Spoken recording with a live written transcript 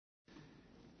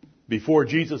Before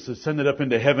Jesus ascended up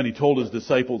into heaven, He told His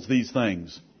disciples these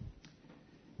things.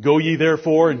 Go ye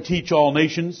therefore and teach all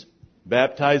nations,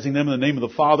 baptizing them in the name of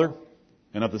the Father,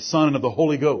 and of the Son, and of the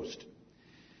Holy Ghost,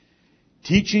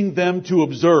 teaching them to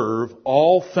observe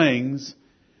all things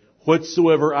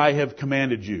whatsoever I have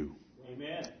commanded you.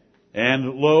 Amen.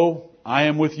 And lo, I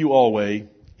am with you always,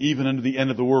 even unto the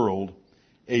end of the world.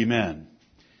 Amen.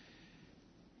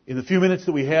 In the few minutes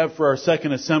that we have for our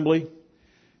second assembly,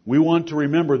 we want to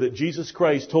remember that Jesus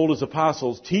Christ told His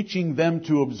apostles, teaching them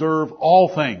to observe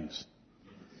all things.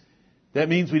 That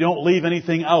means we don't leave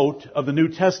anything out of the New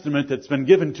Testament that's been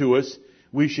given to us.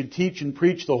 We should teach and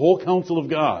preach the whole counsel of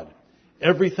God.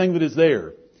 Everything that is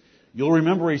there. You'll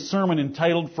remember a sermon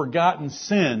entitled Forgotten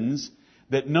Sins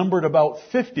that numbered about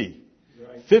 50.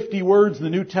 50 words in the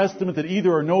New Testament that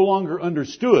either are no longer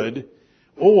understood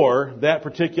or that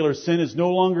particular sin is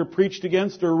no longer preached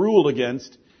against or ruled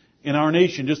against in our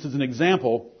nation, just as an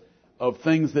example of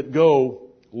things that go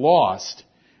lost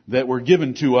that were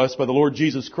given to us by the Lord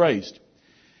Jesus Christ.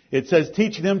 It says,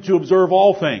 teaching them to observe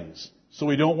all things, so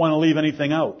we don't want to leave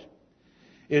anything out.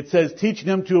 It says, teaching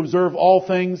them to observe all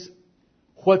things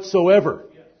whatsoever.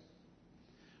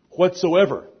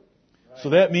 Whatsoever.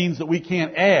 So that means that we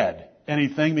can't add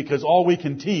anything because all we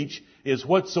can teach is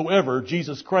whatsoever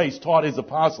Jesus Christ taught His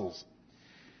apostles.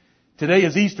 Today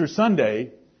is Easter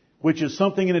Sunday, which is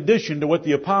something in addition to what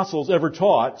the apostles ever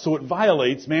taught, so it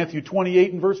violates Matthew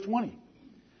 28 and verse 20.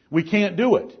 We can't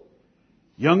do it.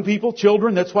 Young people,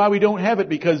 children, that's why we don't have it,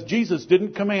 because Jesus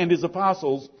didn't command His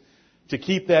apostles to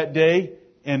keep that day,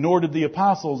 and nor did the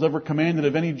apostles ever command it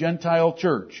of any Gentile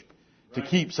church to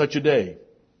keep such a day.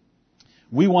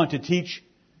 We want to teach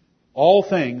all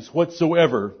things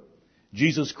whatsoever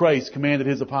Jesus Christ commanded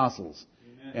His apostles.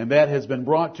 Amen. And that has been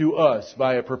brought to us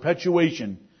by a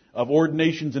perpetuation of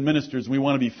ordinations and ministers. We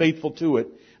want to be faithful to it.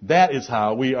 That is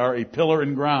how we are a pillar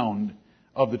and ground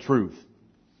of the truth.